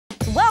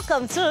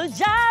welcome to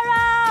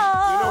JARA.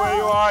 You know where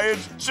you are,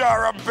 it's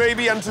JARA,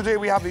 baby. And today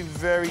we have a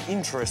very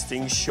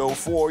interesting show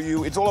for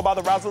you. It's all about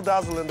the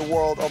razzle-dazzle in the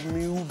world of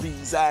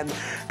movies and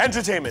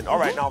entertainment. All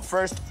right, now,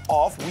 first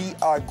off, we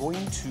are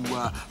going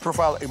to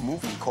profile a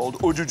movie called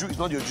OJUJU. It's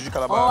not the OJUJU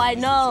Calabar. Oh, I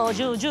know,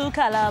 OJUJU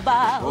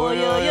Calabar. Oh,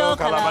 yo,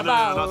 Calabar.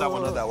 No, not that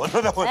one, not that one,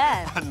 not that one.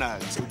 Yeah. Nah,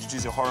 OJUJU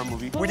is a horror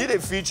movie. We did a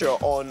feature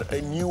on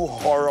a new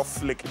horror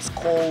flick. It's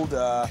called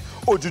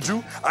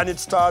OJUJU, and it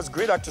stars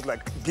great actors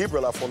like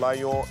Gabriel,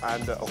 Afolayan,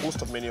 and a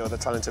host of many other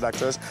talented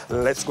actors.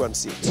 Let's go and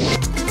see it.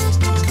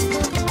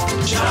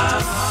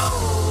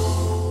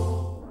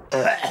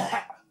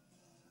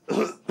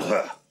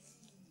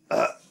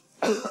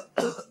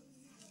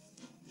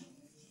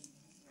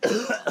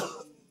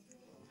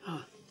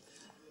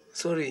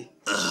 Sorry.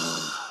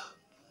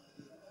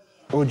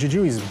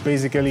 OJUJU is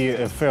basically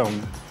a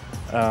film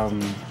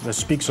that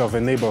speaks of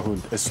a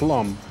neighborhood, a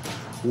slum,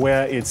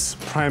 where its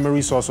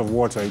primary source of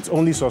water, its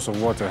only source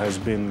of water, has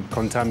been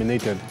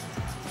contaminated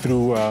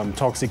through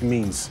toxic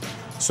means.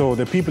 So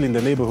the people in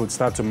the neighborhood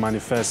start to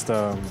manifest,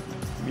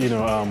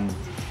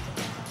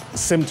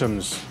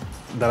 symptoms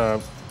that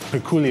are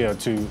peculiar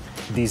to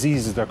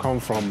diseases that come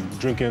from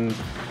drinking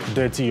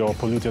dirty or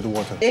polluted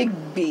water.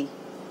 Udegbe,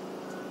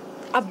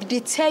 they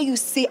tell you,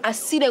 say, I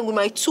see them with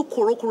my two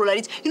koro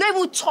like this. You don't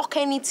even talk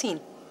anything.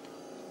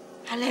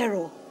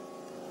 Alero,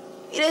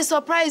 it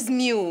surprised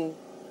me.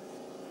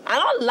 I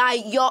don't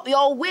lie.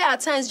 Your way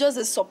at times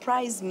just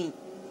surprised me.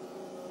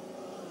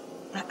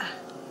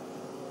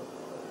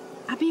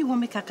 Abi, you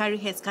want me to carry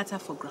head scatter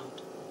for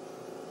ground?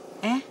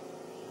 Eh?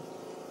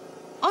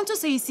 Unto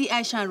say you see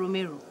Aisha and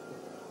Romero.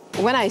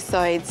 When I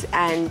saw it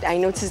and I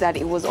noticed that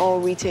it was all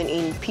written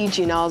in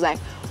Pidgin, I was like,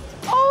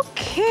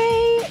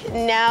 okay,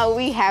 now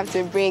we have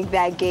to bring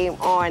that game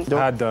on. They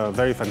had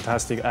very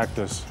fantastic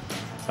actors,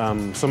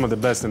 some of the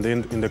best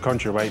in the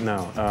country right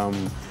now.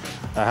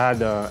 I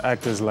had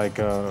actors like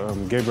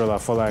Gabriel,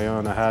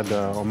 Afolayan. I had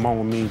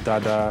Omowunmi,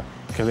 Dada,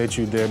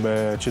 Kelechi,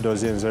 Udegbe,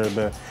 Chidozie,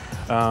 Nzeribe.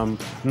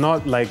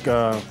 Not like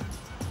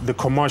the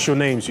commercial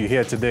names you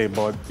hear today,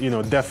 but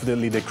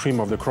definitely the cream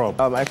of the crop.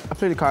 I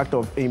played the character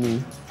of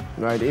Amy.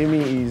 Right, Amy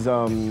is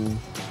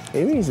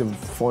a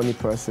funny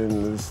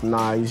person. Is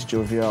nice,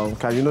 jovial.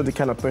 The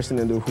kind of person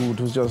in the hood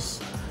who's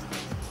just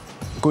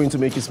going to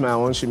make you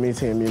smile once you meet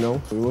him,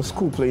 It was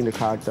cool playing the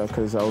character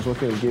because I was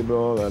working with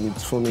Gabriel and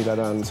Utomi,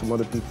 Dada, and some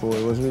other people.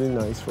 It was really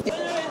nice.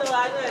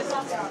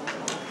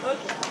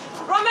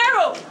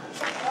 Romero!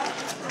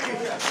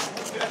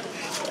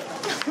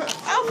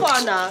 How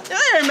far now? I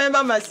don't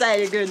remember my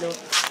side again, though.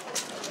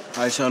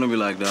 I shall not be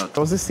like that.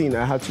 There was this scene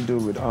I had to do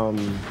with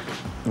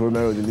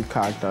Romero, the lead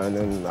character, and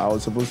then I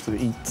was supposed to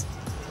eat.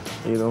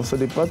 So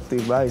they brought the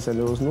rice and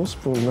there was no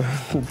spoon.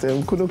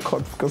 They couldn't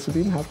cut because we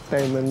didn't have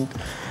time, and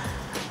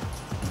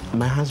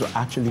my hands were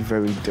actually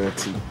very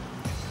dirty,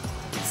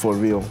 for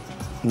real,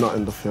 not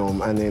in the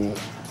film. And then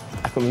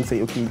I couldn't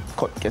say, okay,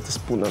 cut, get a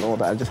spoon and all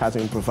that. I just had to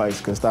improvise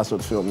because that's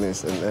what film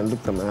is. And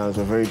looked at my hands,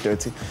 were very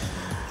dirty.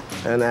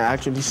 And I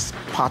actually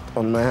spat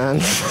on my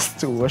hands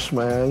to wash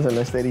my hands, and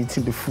I started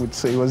eating the food,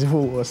 so it was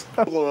even worse.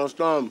 I don't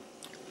understand.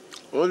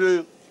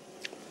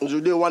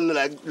 Today one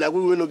like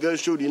we will not get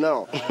showed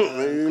now.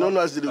 You know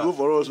that's the go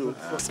for us.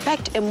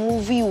 Expect a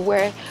movie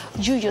where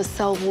you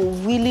yourself will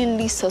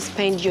willingly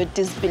suspend your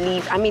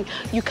disbelief. I mean,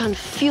 you can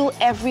feel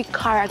every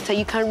character,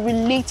 you can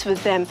relate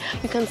with them.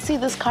 You can see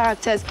these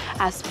characters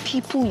as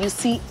people you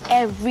see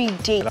every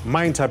day.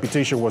 My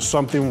interpretation was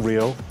something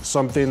real,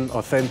 something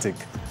authentic,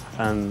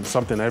 and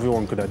something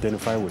everyone could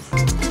identify with.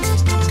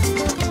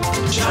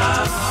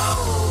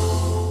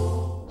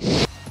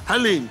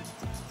 Helen.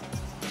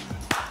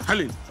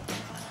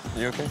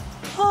 You okay?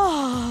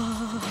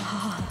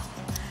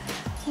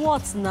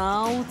 What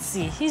now,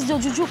 Uti? Is the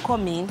OJUJU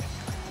coming?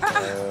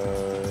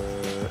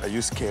 Are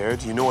you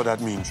scared? You know what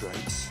that means, right?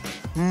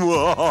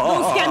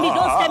 Don't scare me,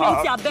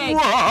 Uti, I beg.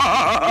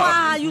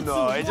 Wow, you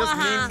No, it just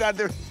means that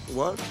there...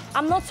 What?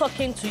 I'm not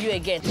talking to you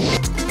again.